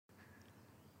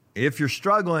If you're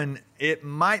struggling, it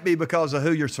might be because of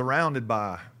who you're surrounded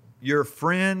by. Your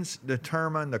friends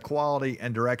determine the quality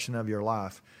and direction of your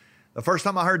life. The first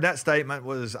time I heard that statement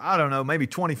was, I don't know, maybe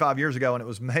 25 years ago, and it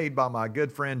was made by my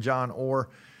good friend John Orr,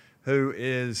 who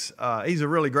is, he's a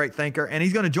really great thinker, and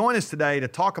he's going to join us today to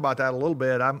talk about that a little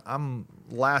bit. I'm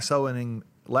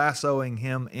lassoing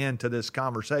him into this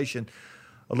conversation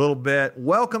a little bit.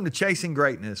 Welcome to Chasing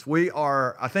Greatness. We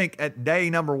are, I think, at day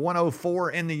number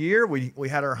 104 in the year. We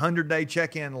had our 100-day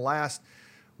check-in last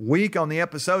week on the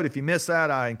episode. If you missed that,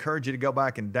 I encourage you to go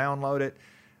back and download it.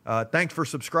 Thanks for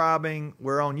subscribing.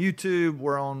 We're on YouTube.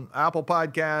 We're on Apple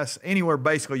Podcasts. Anywhere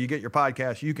basically you get your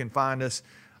podcast, you can find us.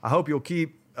 I hope you'll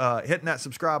keep hitting that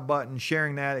subscribe button,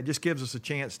 sharing that. It just gives us a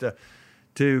chance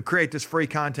to create this free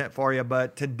content for you.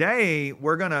 But today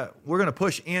we're gonna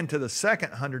push into the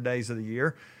second 100 days of the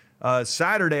year.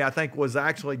 Saturday, I think, was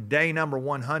actually day number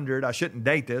 100. I shouldn't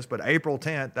date this, but April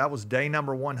 10th, that was day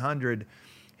number 100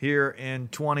 here in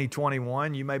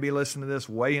 2021. You may be listening to this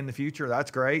way in the future. That's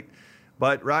great.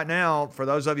 But right now, for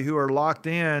those of you who are locked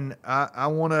in, I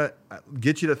want to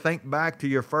get you to think back to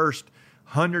your first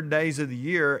 100 days of the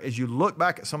year as you look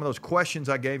back at some of those questions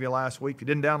I gave you last week. If you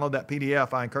didn't download that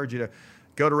PDF, I encourage you to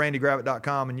go to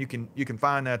randygravitt.com, and you can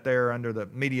find that there under the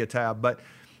media tab. But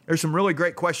there's some really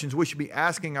great questions we should be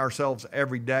asking ourselves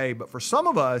every day. But for some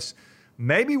of us,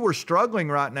 maybe we're struggling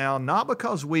right now, not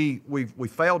because we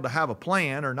failed to have a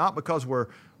plan, or not because we're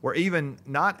even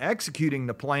not executing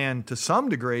the plan to some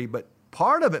degree, but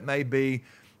part of it may be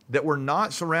that we're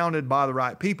not surrounded by the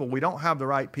right people. We don't have the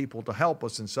right people to help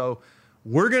us. And so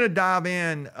we're going to dive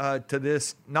in to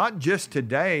this, not just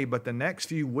today, but the next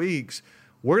few weeks.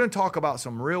 We're going to talk about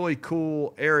some really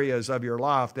cool areas of your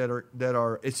life that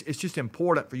are it's just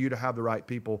important for you to have the right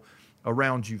people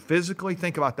around you physically.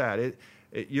 Think about that.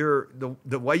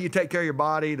 The way you take care of your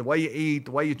body, the way you eat,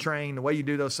 the way you train, the way you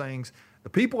do those things,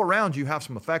 the people around you have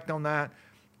some effect on that.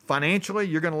 Financially,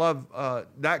 you're going to love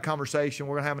that conversation.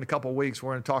 We're going to have in a couple of weeks.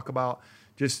 We're going to talk about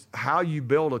just how you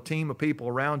build a team of people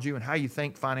around you and how you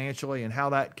think financially and how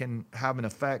that can have an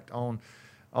effect on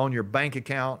your bank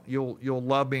account. You'll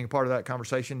love being a part of that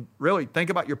conversation. Really think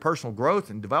about your personal growth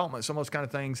and development, some of those kind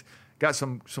of things. Got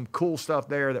some cool stuff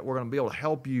there that we're going to be able to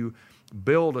help you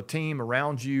build a team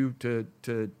around you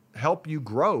to help you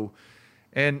grow.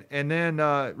 And then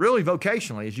really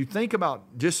vocationally, as you think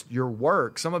about just your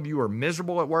work, some of you are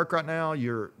miserable at work right now.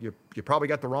 You probably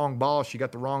got the wrong boss. You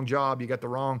got the wrong job. You got the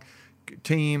wrong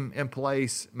team in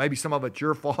place. Maybe some of it's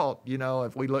your fault. You know,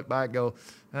 if we look back, go,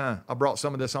 I brought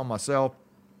some of this on myself.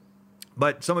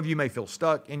 But some of you may feel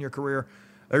stuck in your career.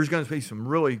 There's going to be some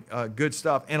really good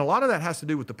stuff. And a lot of that has to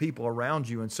do with the people around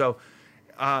you. And so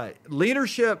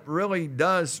leadership really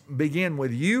does begin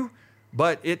with you,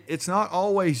 but it's not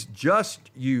always just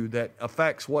you that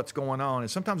affects what's going on.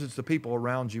 And sometimes it's the people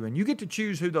around you, and you get to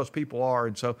choose who those people are.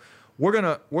 And so we're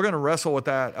gonna wrestle with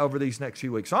that over these next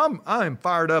few weeks. So I'm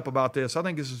fired up about this. I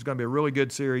think this is going to be a really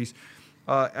good series.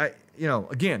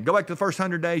 Again, go back to the first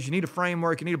 100 days. You need a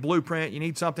framework. You need a blueprint. You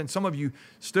need something. Some of you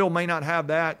still may not have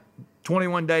that.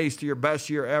 21 days to your best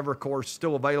year ever course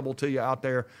still available to you out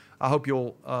there. I hope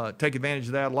you'll take advantage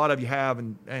of that. A lot of you have,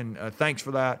 and thanks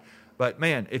for that. But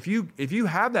man, if you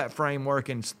have that framework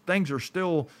and things are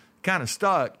still kind of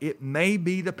stuck, it may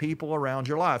be the people around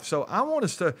your life. So I want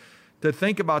us to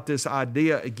think about this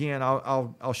idea again.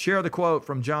 I'll share the quote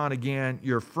from John again.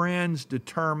 Your friends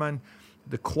determine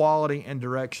the quality and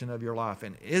direction of your life.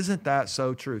 And isn't that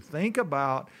so true? Think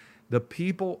about the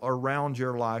people around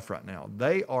your life right now.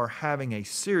 They are having a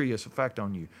serious effect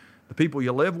on you. The people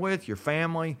you live with, your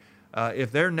family,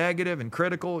 if they're negative and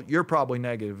critical, you're probably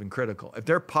negative and critical. If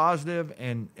they're positive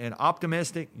and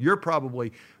optimistic, you're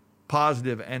probably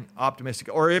positive and optimistic.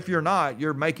 Or if you're not,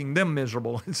 you're making them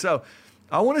miserable. And so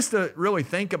I want us to really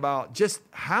think about just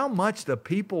how much the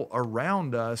people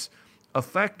around us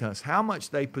affect us, how much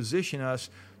they position us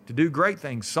to do great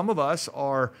things. Some of us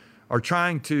are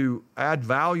trying to add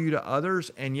value to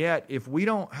others, and yet if we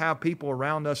don't have people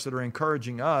around us that are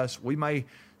encouraging us, we may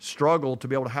struggle to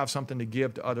be able to have something to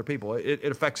give to other people. It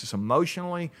affects us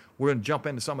emotionally. We're going to jump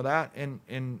into some of that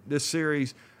in this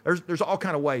series. There's all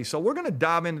kind of ways. So we're going to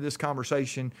dive into this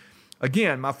conversation.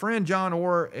 Again, my friend John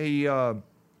Orr, he's a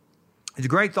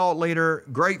great thought leader,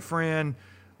 great friend,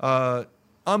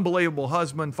 unbelievable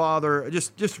husband, father,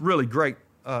 just really great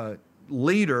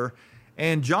leader.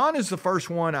 And John is the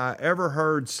first one I ever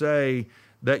heard say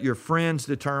that your friends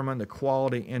determine the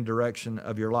quality and direction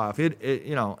of your life.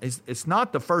 It's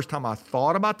not the first time I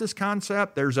thought about this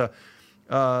concept. There's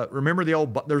remember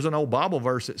there's an old Bible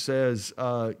verse that says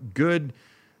good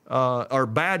or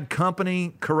bad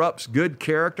company corrupts good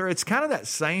character. It's kind of that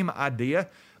same idea.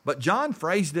 But John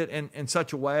phrased it in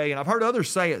such a way, and I've heard others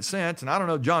say it since, and I don't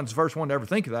know if John's the first one to ever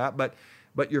think of that,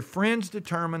 but your friends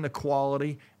determine the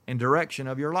quality and direction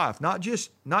of your life. Not just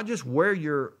where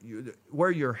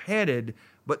you're headed,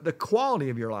 but the quality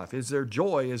of your life. Is there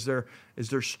joy? Is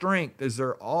there strength? Is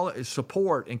there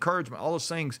support, encouragement, all those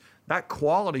things? That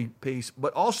quality piece,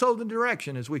 but also the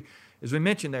direction, as we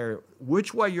mentioned there,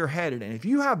 which way you're headed. And if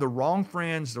you have the wrong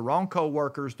friends, the wrong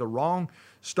coworkers, the wrong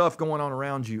stuff going on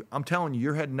around you, I'm telling you,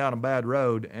 you're heading down a bad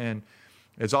road. And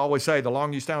as I always say, the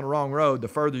longer you stay on the wrong road, the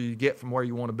further you get from where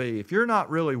you want to be. If you're not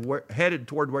really headed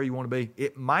toward where you want to be,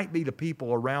 it might be the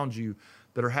people around you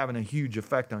that are having a huge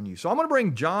effect on you. So I'm going to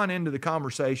bring John into the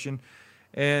conversation.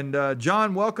 And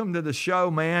John, welcome to the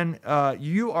show, man.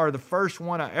 You are the first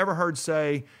one I ever heard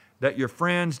say that your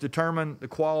friends determine the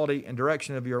quality and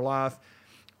direction of your life.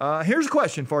 Here's a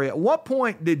question for you. At what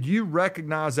point did you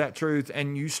recognize that truth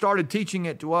and you started teaching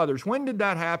it to others? When did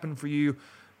that happen for you?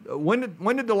 When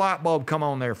did the light bulb come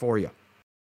on there for you?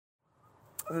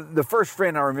 The first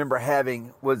friend I remember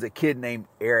having was a kid named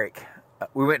Eric.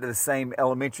 We went to the same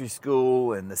elementary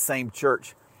school and the same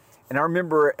church. And I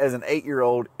remember as an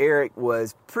 8-year-old, Eric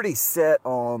was pretty set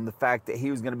on the fact that he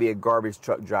was going to be a garbage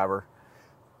truck driver.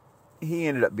 He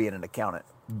ended up being an accountant,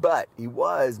 but he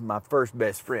was my first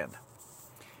best friend.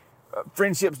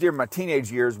 Friendships during my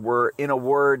teenage years were, in a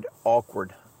word,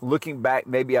 awkward. Looking back,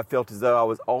 maybe I felt as though I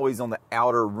was always on the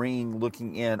outer ring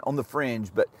looking in, on the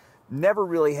fringe, but never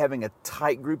really having a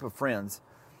tight group of friends.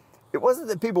 It wasn't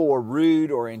that people were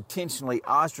rude or intentionally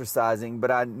ostracizing, but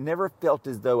I never felt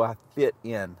as though I fit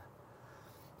in.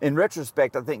 In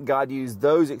retrospect, I think God used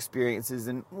those experiences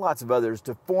and lots of others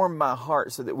to form my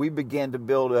heart so that we began to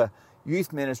build a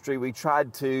youth ministry. We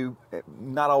tried to,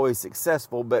 not always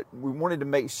successful, but we wanted to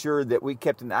make sure that we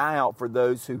kept an eye out for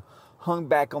those who hung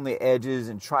back on the edges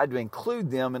and tried to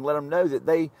include them and let them know that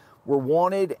they were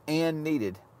wanted and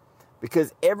needed.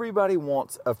 Because everybody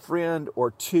wants a friend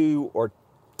or two or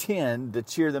 10 to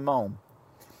cheer them on.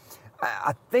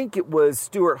 I think it was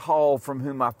Stuart Hall from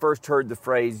whom I first heard the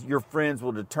phrase, your friends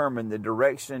will determine the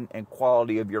direction and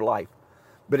quality of your life.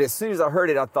 But as soon as I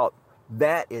heard it, I thought,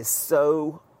 that is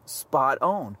so spot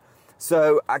on.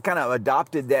 So I kind of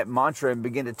adopted that mantra and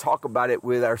began to talk about it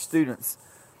with our students.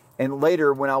 And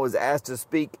later, when I was asked to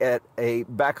speak at a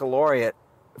baccalaureate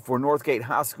for Northgate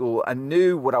High School, I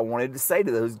knew what I wanted to say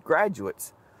to those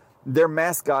graduates. Their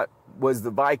mascot was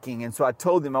the Viking, and so I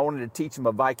told them I wanted to teach them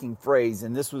a Viking phrase,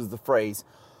 and this was the phrase,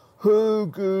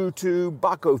 Hugu to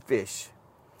Bako fish.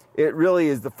 It really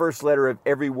is the first letter of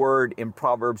every word in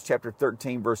Proverbs chapter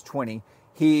 13, verse 20.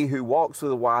 He who walks with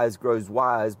the wise grows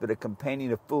wise, but a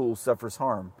companion of fools suffers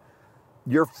harm.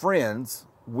 Your friends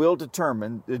will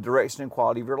determine the direction and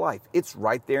quality of your life. It's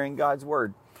right there in God's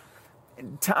Word.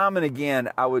 And time and again,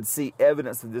 I would see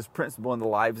evidence of this principle in the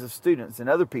lives of students and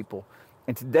other people.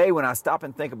 And today, when I stop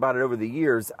and think about it over the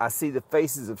years, I see the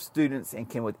faces of students and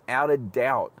can without a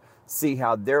doubt see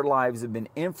how their lives have been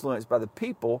influenced by the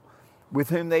people with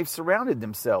whom they've surrounded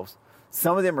themselves.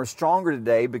 Some of them are stronger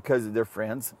today because of their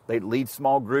friends. They lead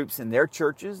small groups in their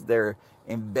churches. They're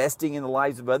investing in the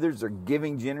lives of others. They're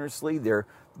giving generously. They're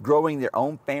growing their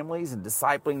own families and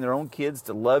discipling their own kids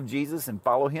to love Jesus and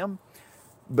follow Him.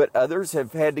 But others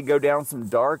have had to go down some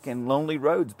dark and lonely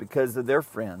roads because of their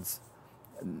friends.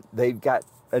 They've got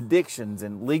addictions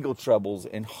and legal troubles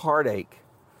and heartache.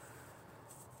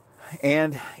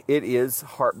 And it is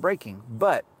heartbreaking.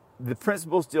 But the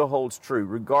principle still holds true,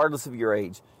 regardless of your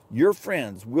age. Your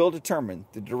friends will determine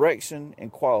the direction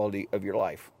and quality of your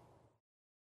life.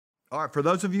 All right, for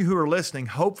those of you who are listening,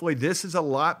 hopefully this is a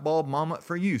light bulb moment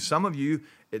for you. Some of you,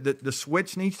 the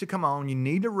switch needs to come on. You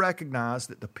need to recognize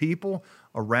that the people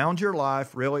around your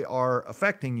life really are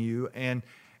affecting you. And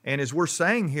as we're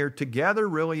saying here, together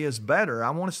really is better. I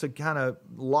want us to kind of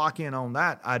lock in on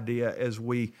that idea as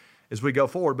we go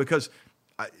forward, because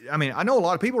I mean, I know a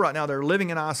lot of people right now, they're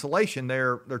living in isolation.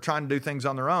 They're trying to do things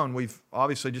on their own. We've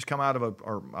obviously just come out of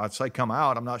I'd say come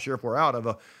out. I'm not sure if we're out of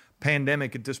a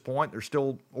pandemic at this point. There's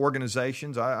still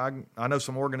organizations. I know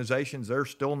some organizations, they're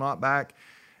still not back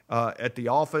at the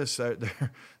office. They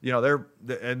may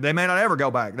not ever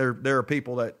go back. There are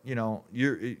people that,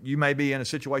 you may be in a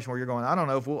situation where you're going, I don't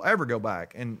know if we'll ever go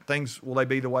back, and will they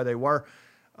be the way they were?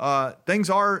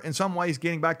 Things are in some ways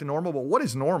getting back to normal, but what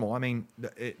is normal? I mean,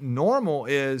 normal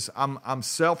is I'm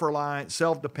self-reliant,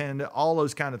 self-dependent, all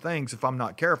those kind of things if I'm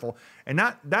not careful. And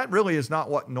that really is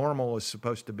not what normal is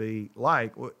supposed to be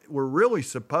like. We're really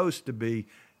supposed to be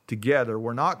together.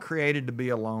 We're not created to be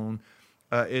alone.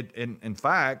 In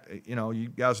fact, you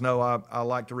guys know I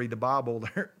like to read the Bible.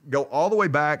 Go all the way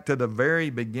back to the very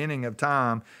beginning of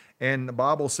time, And the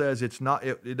Bible says it's not.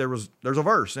 There's a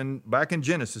verse, and back in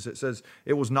Genesis it says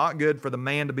it was not good for the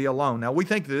man to be alone. Now we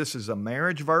think that this is a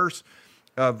marriage verse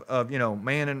of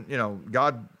man and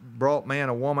God brought man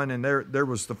a woman, and there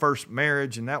was the first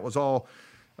marriage, and that was all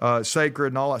sacred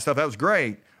and all that stuff. That was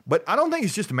great, but I don't think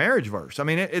it's just a marriage verse. I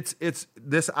mean, it's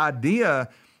this idea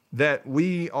that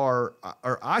we are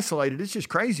isolated. It's just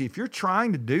crazy. If you're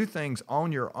trying to do things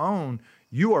on your own,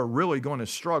 you are really going to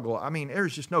struggle. I mean,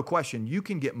 there's just no question. You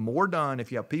can get more done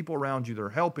if you have people around you that are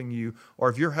helping you, or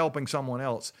if you're helping someone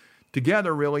else.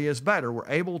 Together really is better. We're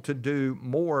able to do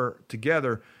more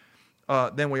together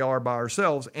than we are by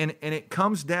ourselves. And it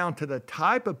comes down to the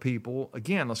type of people.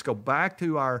 Again, let's go back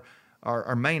to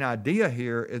our main idea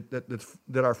here,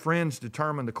 that our friends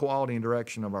determine the quality and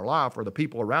direction of our life, or the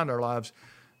people around our lives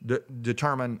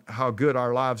determine how good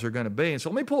our lives are going to be. And so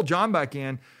let me pull John back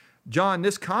in. John,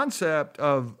 this concept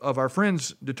of our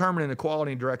friends determining the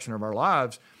quality and direction of our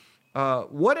lives,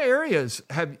 what areas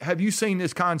have you seen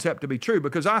this concept to be true?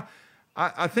 Because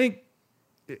I think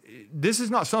this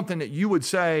is not something that you would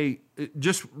say it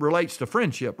just relates to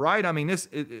friendship, right? I mean, this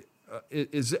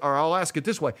is, or I'll ask it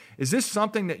this way: is this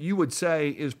something that you would say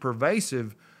is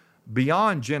pervasive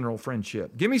beyond general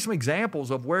friendship? Give me some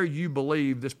examples of where you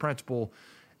believe this principle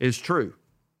is true.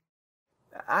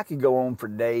 I could go on for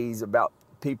days about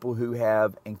people who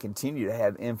have and continue to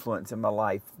have influence in my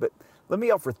life, but let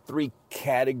me offer 3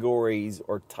 categories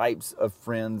or types of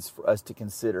friends for us to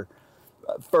consider.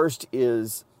 First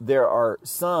is there are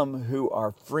some who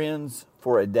are friends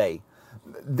for a day.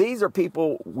 These are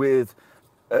people with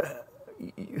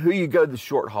who you go the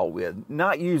short haul with,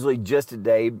 not usually just a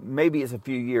day, maybe it's a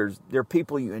few years. They're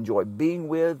people you enjoy being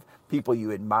with, people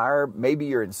you admire. Maybe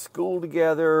you're in school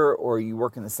together, or you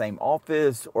work in the same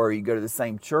office, or you go to the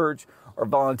same church, or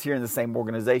volunteer in the same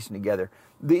organization together.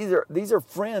 These are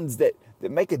friends that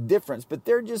make a difference, but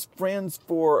they're just friends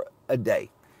for a day.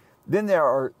 Then there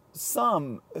are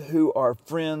some who are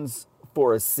friends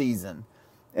for a season.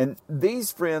 And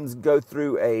these friends go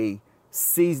through a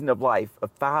season of life, a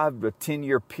 5 to 10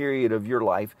 year period of your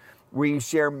life, where you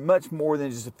share much more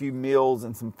than just a few meals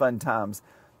and some fun times.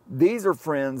 These are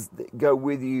friends that go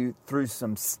with you through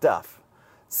some stuff,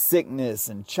 sickness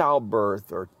and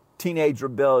childbirth, or teenage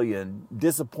rebellion,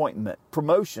 disappointment,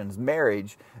 promotions,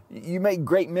 marriage. You make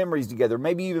great memories together,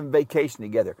 maybe even vacation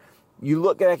together. You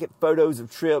look back at photos of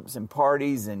trips and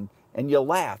parties and you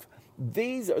laugh.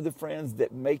 These are the friends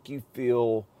that make you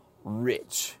feel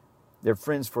rich. They're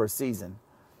friends for a season.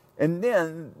 And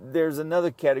then there's another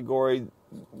category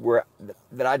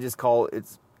that I just call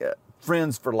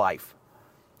friends for life.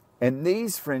 And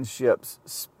these friendships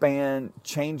span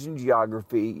changing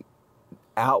geography,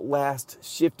 outlast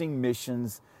shifting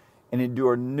missions, and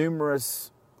endure numerous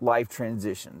life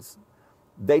transitions.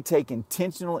 They take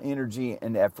intentional energy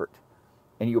and effort,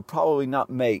 and you'll probably not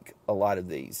make a lot of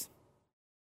these.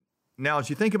 Now,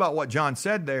 as you think about what John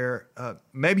said there,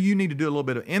 maybe you need to do a little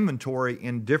bit of inventory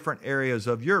in different areas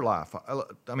of your life.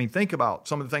 I mean, think about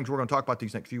some of the things we're going to talk about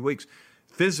these next few weeks.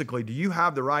 Physically, do you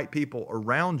have the right people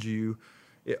around you?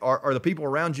 Are the people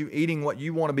around you eating what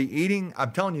you want to be eating?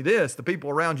 I'm telling you this, the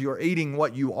people around you are eating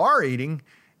what you are eating.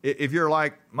 If you're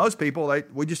like most people,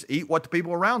 we just eat what the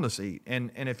people around us eat.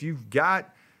 And if you've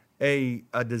got a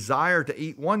desire to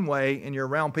eat one way and you're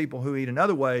around people who eat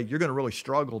another way, you're going to really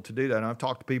struggle to do that. And I've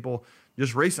talked to people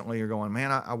just recently who are going,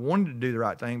 man, I wanted to do the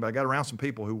right thing, but I got around some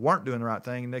people who weren't doing the right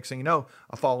thing. And next thing you know,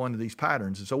 I fall into these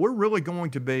patterns. And so we're really going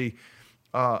to be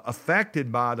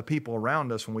affected by the people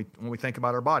around us when we think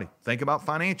about our body. Think about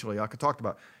financially, like I talked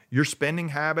about. Your spending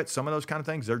habits, some of those kind of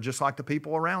things, they're just like the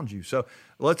people around you. So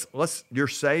let's your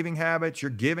saving habits,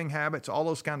 your giving habits, all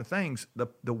those kind of things,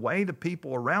 the way the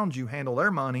people around you handle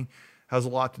their money has a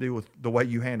lot to do with the way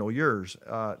you handle yours.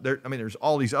 There's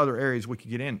all these other areas we could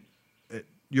get in.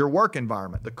 Your work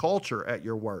environment, the culture at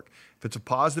your work. If it's a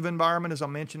positive environment, as I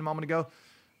mentioned a moment ago,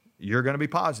 you're going to be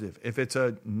positive. If it's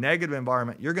a negative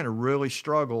environment, you're going to really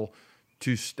struggle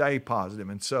to stay positive.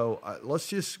 And so let's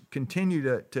just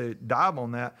continue to dive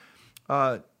on that.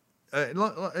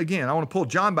 Again, I want to pull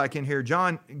John back in here.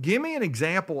 John, give me an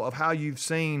example of how you've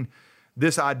seen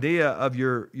this idea of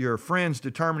your friends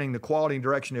determining the quality and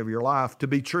direction of your life to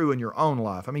be true in your own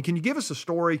life. I mean, can you give us a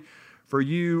story for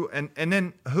you? And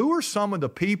then who are some of the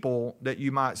people that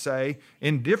you might say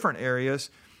in different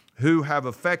areas who have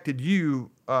affected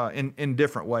you in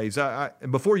different ways?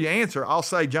 Before you answer, I'll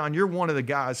say, John, you're one of the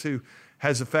guys who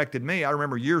has affected me. I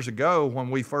remember years ago when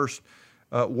we first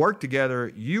worked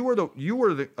together, you've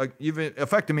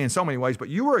affected me in so many ways, but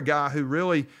you were a guy who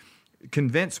really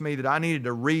convinced me that I needed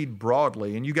to read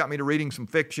broadly. And you got me to reading some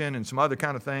fiction and some other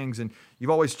kind of things. And you've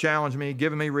always challenged me,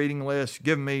 given me reading lists,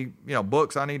 given me,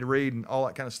 books I need to read and all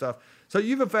that kind of stuff. So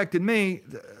you've affected me.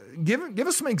 Give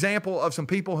us some example of some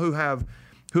people who have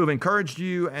encouraged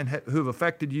you and who have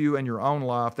affected you in your own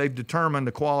life. They've determined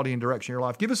the quality and direction of your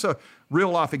life. Give us a real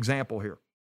life example here.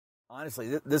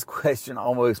 Honestly, this question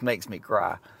almost makes me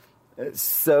cry.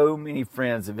 So many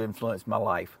friends have influenced my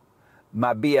life.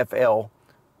 My BFL,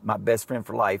 my best friend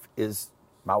for life, is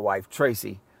my wife,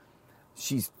 Tracy.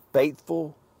 She's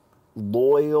faithful,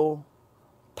 loyal,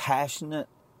 passionate,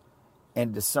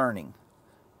 and discerning.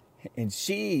 And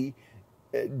she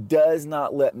does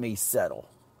not let me settle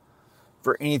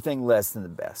for anything less than the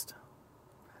best.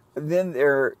 Then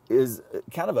there is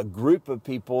kind of a group of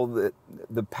people, that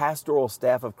the pastoral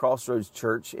staff of Crossroads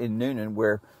Church in Noonan,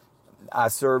 where I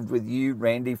served with you,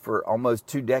 Randy, for almost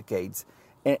 2 decades.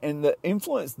 And the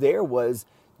influence there was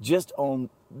just on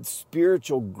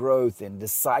spiritual growth and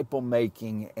disciple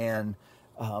making and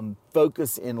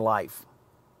focus in life.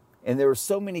 And there were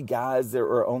so many guys that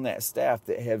were on that staff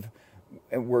that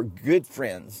were good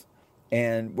friends.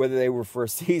 And whether they were for a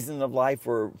season of life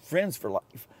or friends for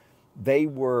life, they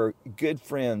were good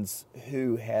friends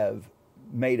who have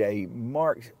made a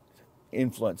marked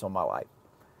influence on my life.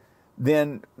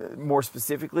 Then, more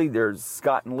specifically, there's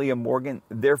Scott and Leah Morgan.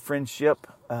 Their friendship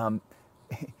has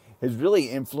really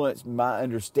influenced my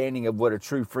understanding of what a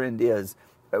true friend is.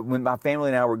 When my family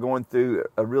and I were going through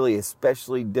a really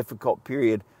especially difficult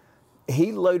period,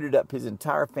 he loaded up his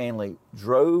entire family,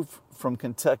 drove from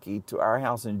Kentucky to our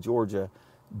house in Georgia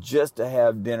just to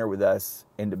have dinner with us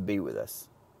and to be with us.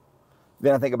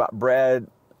 Then I think about Brad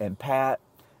and Pat.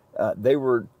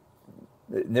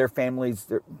 Their families,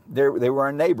 they were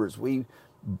our neighbors. We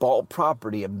bought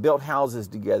property and built houses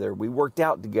together. We worked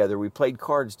out together. We played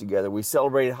cards together. We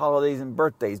celebrated holidays and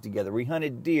birthdays together. We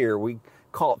hunted deer. We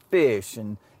caught fish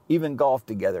and even golfed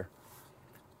together.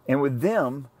 And with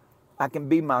them, I can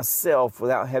be myself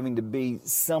without having to be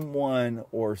someone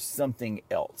or something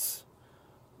else.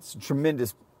 It's a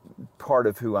tremendous part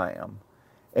of who I am.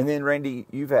 And then, Randy,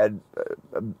 you've had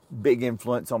a big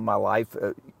influence on my life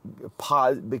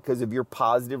because of your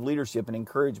positive leadership and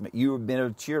encouragement. You have been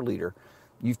a cheerleader.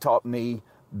 You've taught me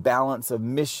balance of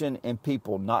mission and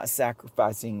people, not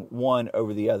sacrificing one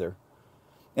over the other.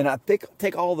 And I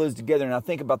take all those together and I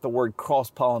think about the word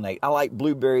cross-pollinate. I like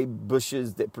blueberry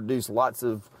bushes that produce lots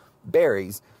of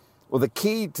berries. Well, the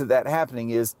key to that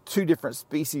happening is 2 different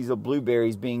species of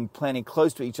blueberries being planted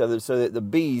close to each other so that the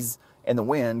bees and the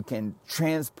wind can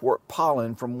transport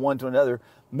pollen from one to another,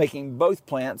 making both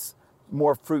plants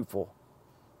more fruitful.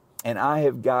 And I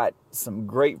have got some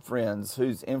great friends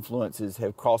whose influences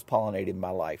have cross-pollinated my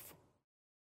life.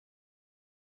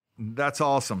 That's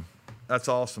awesome. That's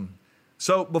awesome.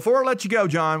 So before I let you go,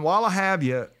 John, while I have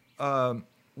you,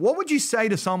 what would you say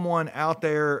to someone out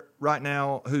there right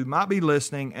now who might be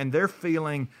listening and they're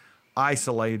feeling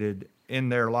isolated in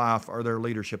their life or their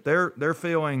leadership? They're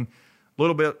feeling a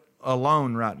little bit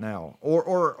alone right now,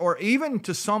 or even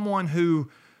to someone who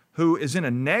is in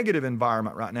a negative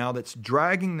environment right now that's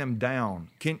dragging them down.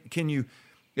 Can you?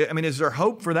 I mean, is there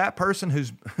hope for that person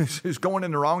who's going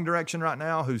in the wrong direction right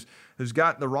now, who's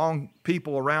got the wrong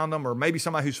people around them, or maybe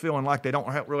somebody who's feeling like they don't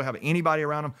really have anybody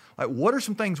around them? Like, what are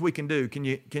some things we can do? Can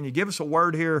you give us a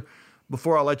word here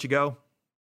before I let you go?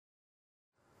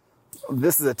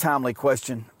 This is a timely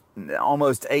question.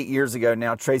 Almost 8 years ago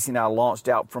now, Tracy and I launched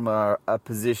out from a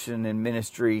position in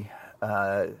ministry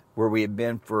where we had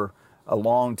been for a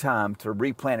long time to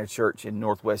replant a church in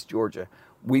Northwest Georgia.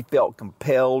 We felt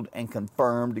compelled and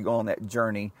confirmed to go on that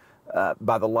journey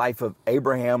by the life of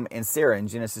Abraham and Sarah in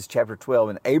Genesis chapter 12.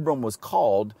 And Abram was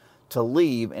called to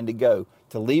leave and to go,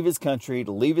 to leave his country,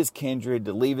 to leave his kindred,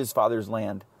 to leave his father's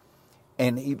land.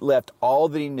 And he left all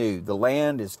that he knew, the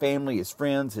land, his family, his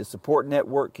friends, his support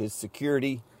network, his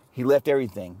security. He left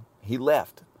everything. He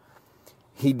left.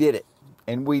 He did it,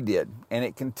 and we did. And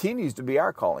it continues to be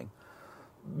our calling.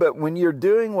 But when you're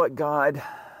doing what God,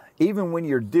 even when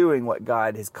you're doing what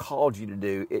God has called you to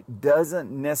do, it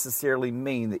doesn't necessarily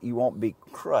mean that you won't be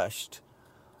crushed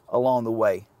along the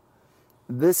way.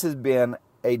 This has been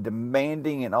a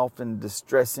demanding and often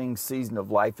distressing season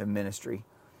of life and ministry.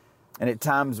 And at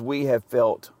times we have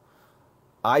felt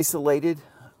isolated,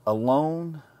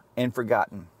 alone, and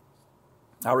forgotten.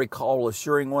 I recall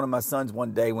assuring one of my sons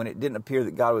one day when it didn't appear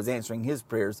that God was answering his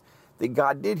prayers, that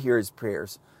God did hear his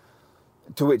prayers.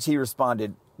 To which he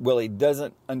responded, well, he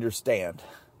doesn't understand.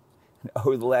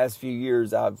 Over the last few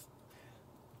years, I've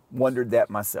wondered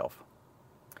that myself.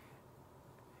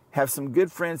 Have some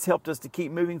good friends helped us to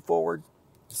keep moving forward?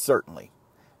 Certainly.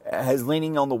 Has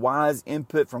leaning on the wise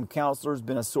input from counselors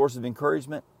been a source of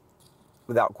encouragement?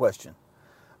 Without question.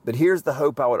 But here's the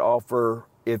hope I would offer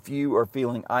if you are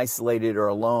feeling isolated or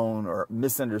alone or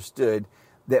misunderstood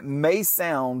that may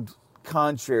sound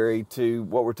contrary to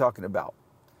what we're talking about.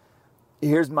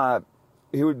 Here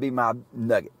would be my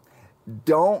nugget.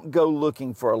 Don't go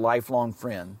looking for a lifelong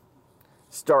friend.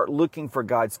 Start looking for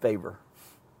God's favor.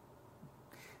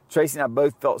 Tracy and I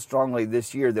both felt strongly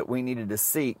this year that we needed to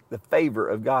seek the favor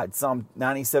of God. Psalm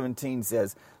 90:17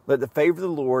 says, "Let the favor of the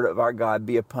Lord of our God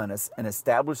be upon us and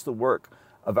establish the work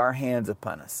of our hands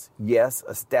upon us." Yes,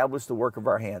 establish the work of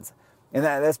our hands. And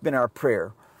that's been our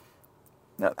prayer.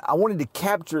 Now, I wanted to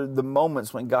capture the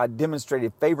moments when God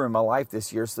demonstrated favor in my life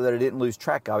this year so that I didn't lose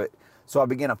track of it. So I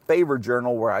began a favor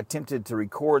journal where I attempted to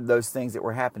record those things that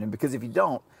were happening. Because if you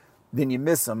don't, then you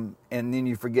miss them and then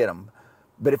you forget them.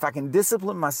 But if I can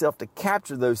discipline myself to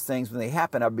capture those things when they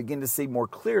happen, I begin to see more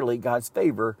clearly God's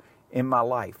favor in my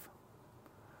life.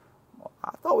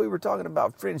 I thought we were talking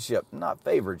about friendship, not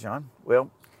favor, John. Well,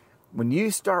 when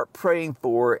you start praying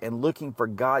for and looking for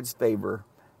God's favor,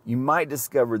 you might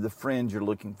discover the friend you're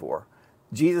looking for.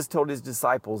 Jesus told his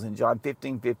disciples in John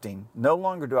 15:15, "No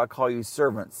longer do I call you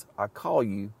servants, I call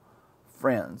you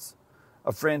friends."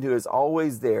 A friend who is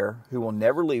always there, who will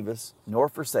never leave us nor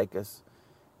forsake us,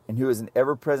 and who is an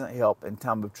ever-present help in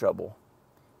time of trouble.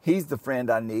 He's the friend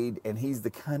I need, and he's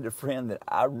the kind of friend that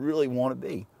I really want to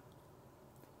be.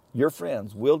 Your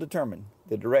friends will determine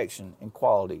the direction and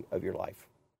quality of your life.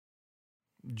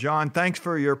 John, thanks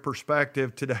for your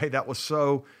perspective today. That was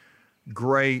so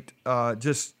great.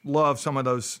 Just love some of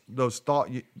those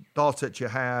thoughts that you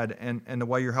had and the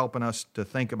way you're helping us to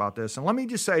think about this. And let me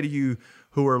just say to you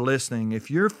who are listening,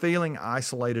 if you're feeling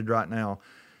isolated right now,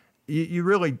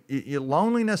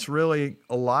 loneliness really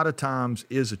a lot of times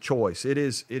is a choice.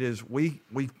 We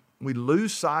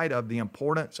lose sight of the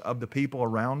importance of the people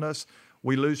around us.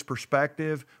 We lose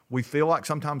perspective. We feel like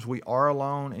sometimes we are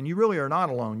alone, and you really are not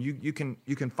alone. You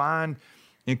can find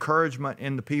encouragement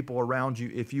in the people around you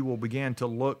if you will begin to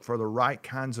look for the right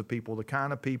kinds of people, the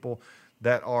kind of people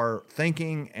that are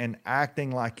thinking and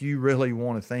acting like you really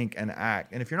want to think and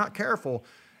act. And if you're not careful,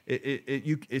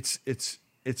 it's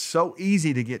so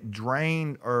easy to get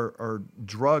drained or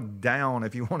drugged down,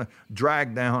 if you want to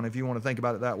drag down, if you want to think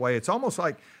about it that way. It's almost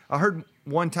like I heard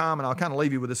one time, and I'll kind of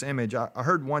leave you with this image. I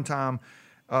heard one time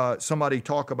somebody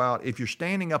talk about if you're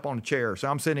standing up on a chair. So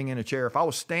I'm sitting in a chair. If I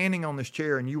was standing on this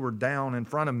chair and you were down in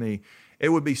front of me, it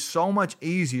would be so much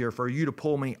easier for you to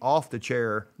pull me off the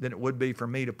chair than it would be for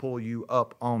me to pull you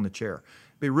up on the chair.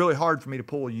 It'd be really hard for me to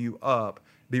pull you up.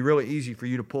 It'd be really easy for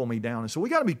you to pull me down. And so we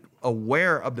got to be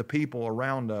aware of the people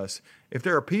around us. If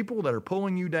there are people that are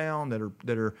pulling you down,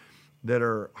 that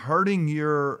are hurting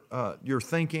your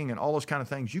thinking and all those kind of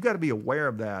things, you got to be aware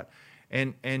of that.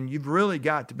 And you've really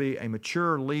got to be a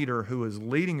mature leader who is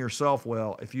leading yourself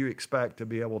well if you expect to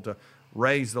be able to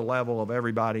raise the level of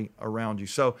everybody around you.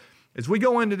 So as we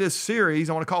go into this series,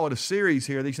 I want to call it a series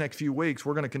here, these next few weeks,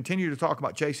 we're going to continue to talk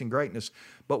about chasing greatness.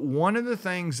 But one of the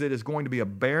things that is going to be a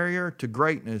barrier to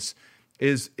greatness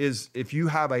is if you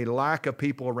have a lack of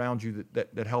people around you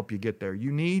that help you get there.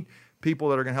 You need people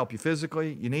that are going to help you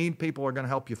physically. You need people who are going to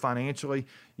help you financially.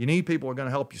 You need people who are going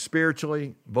to help you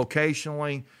spiritually,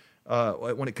 vocationally,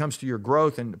 when it comes to your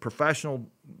growth and professional,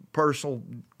 personal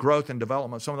growth and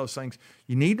development, some of those things.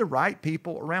 You need the right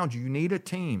people around you. You need a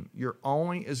team. You're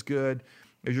only as good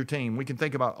as your team. We can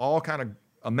think about all kind of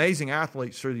amazing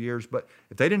athletes through the years, but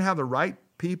if they didn't have the right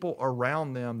people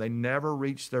around them, they never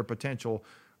reached their potential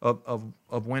of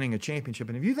winning a championship.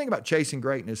 And if you think about chasing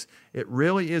greatness, it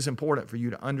really is important for you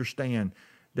to understand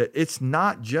that it's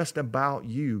not just about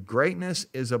you. Greatness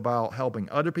is about helping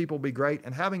other people be great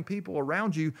and having people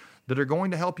around you that are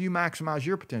going to help you maximize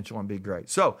your potential and be great.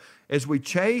 So as we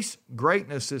chase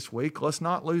greatness this week, let's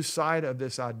not lose sight of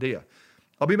this idea.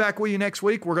 I'll be back with you next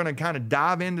week. We're going to kind of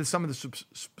dive into some of the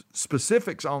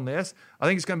specifics on this. I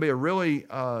think it's going to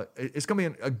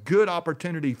be a good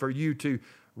opportunity for you to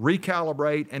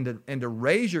recalibrate and to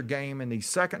raise your game in these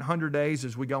second 100 days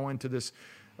as we go into this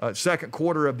second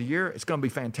quarter of the year. It's going to be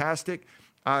fantastic.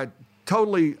 I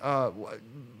totally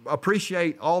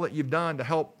appreciate all that you've done to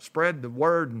help spread the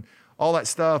word and all that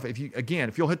stuff. If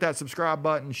you'll hit that subscribe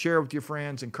button, share with your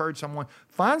friends, encourage someone.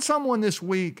 Find someone this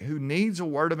week who needs a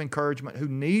word of encouragement, who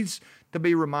needs to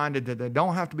be reminded that they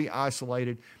don't have to be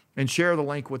isolated, and share the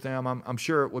link with them. I'm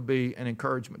sure it would be an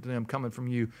encouragement to them coming from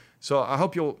you. So I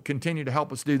hope you'll continue to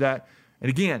help us do that. And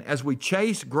again, as we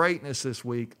chase greatness this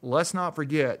week, let's not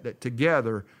forget that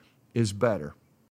together is better.